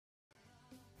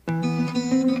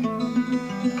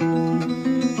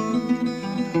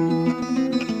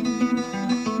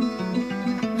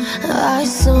I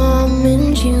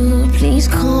summoned you, please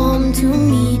come to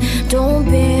me. Don't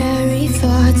bury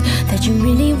thoughts that you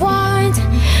really want.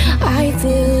 I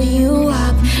fill you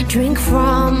up, drink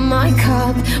from my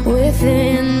cup.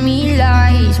 Within me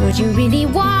lies what you really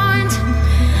want.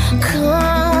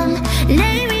 Come,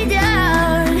 lay me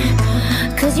down,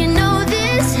 'cause you know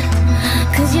this,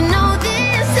 'cause you know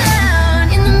this.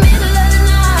 In the middle of the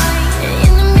night,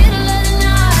 in the middle of the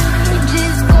night,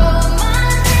 just call my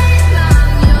name,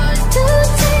 I'm yours to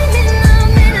tame. In the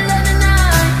middle of the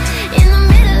night, in the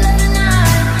middle of the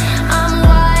night, I'm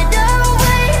wide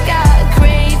awake, I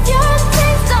crave your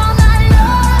taste all night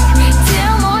long.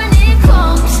 Till morning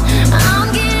comes, I'm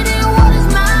getting what is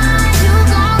mine, you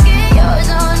gon' get yours,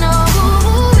 oh no.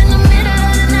 In the middle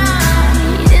of the night,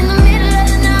 in the middle of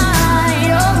the night,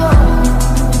 oh.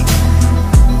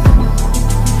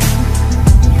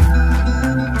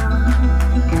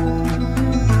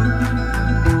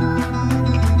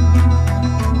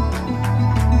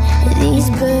 These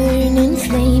burning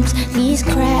flames, these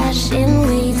crashing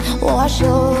waves wash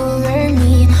over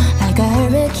me like a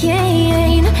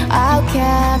hurricane. I'll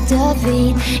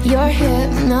captivate, you're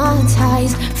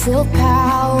hypnotized, feel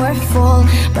powerful,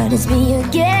 but it's me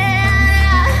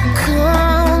again.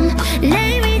 Come,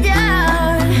 lay me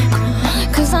down,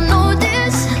 'cause I know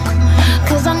this,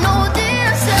 'cause I know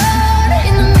this.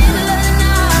 In the middle of the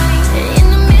night, in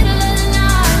the middle of the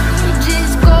night,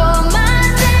 just call my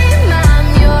name, I'm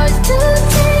yours to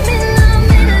tame. In the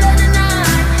middle of the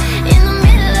night, in the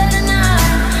middle of the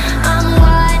night, I'm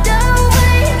wide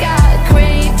awake, I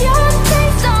crave your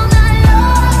taste all night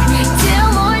long. Till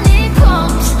morning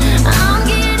comes, I'm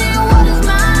getting what is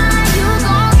mine, you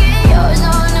gon' get yours,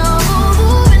 no, no.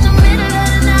 In the middle of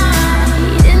the night,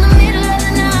 in the middle of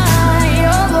the night,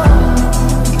 oh.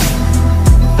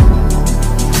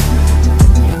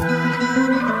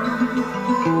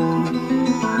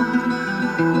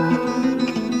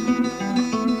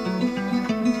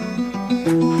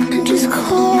 Just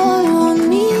call on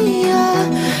me, yeah.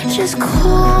 Just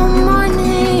call my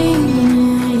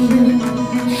name.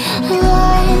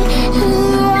 Light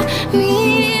me.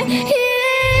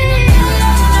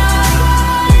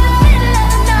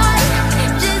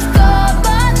 Just call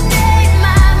my name,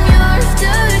 I'm yours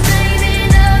to tame. In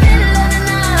the middle of the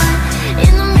night,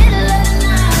 in the middle of the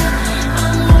night,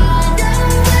 I'm wide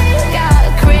awake, I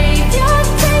crave your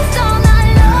taste all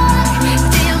night long.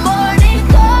 Till morning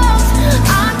comes,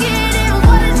 I'm getting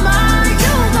what is mine,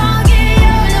 you gon' get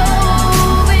yours,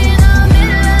 oh. In the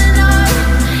middle of the night,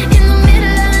 in the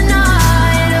middle of the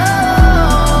night, oh.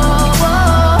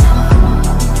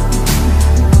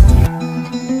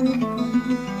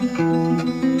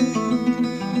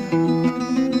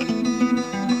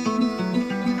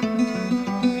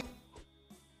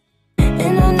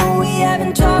 And I know we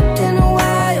haven't talked in a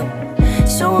while,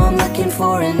 so I'm looking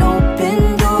for an open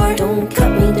door. Don't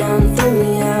cut me down, throw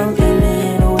me out, leave me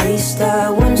in a waste. I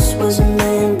once was a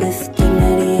man with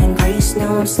dignity and grace.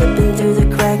 Now I'm slipping through the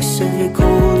cracks of your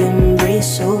cold embrace.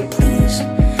 So please,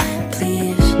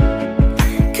 please,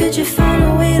 could you find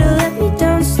a way to let me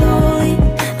down slowly?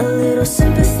 A little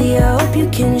sympathy, I hope you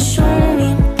can show me.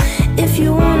 If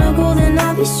you wanna go, then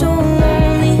I'll be so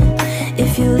lonely.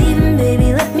 If you're leaving,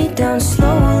 baby, let me down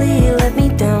slowly. Let me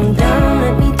down, down,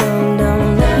 let me down,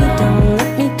 down, let me down,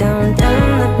 let me down, down,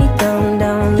 let me down,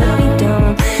 down, let me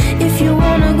down. If you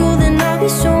wanna go, then I'll be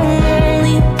so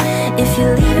lonely. If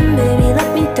you're leaving, baby, let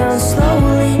me down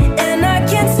slowly. And I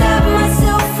can't stop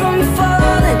myself from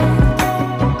falling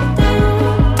down.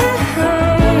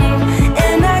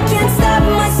 And I can't stop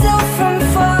myself from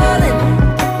falling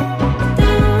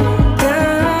down.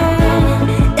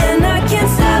 And I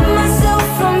can't stop myself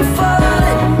from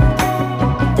falling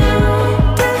down.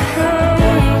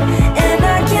 And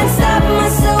I can't stop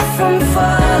myself from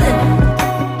falling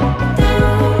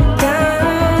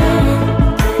down.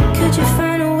 Could you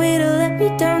find a way to let me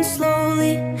down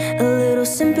slowly? A little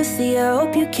sympathy, I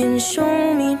hope you can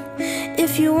show me.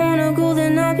 If you wanna go,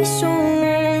 then I'll be so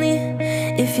lonely.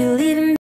 If you're leaving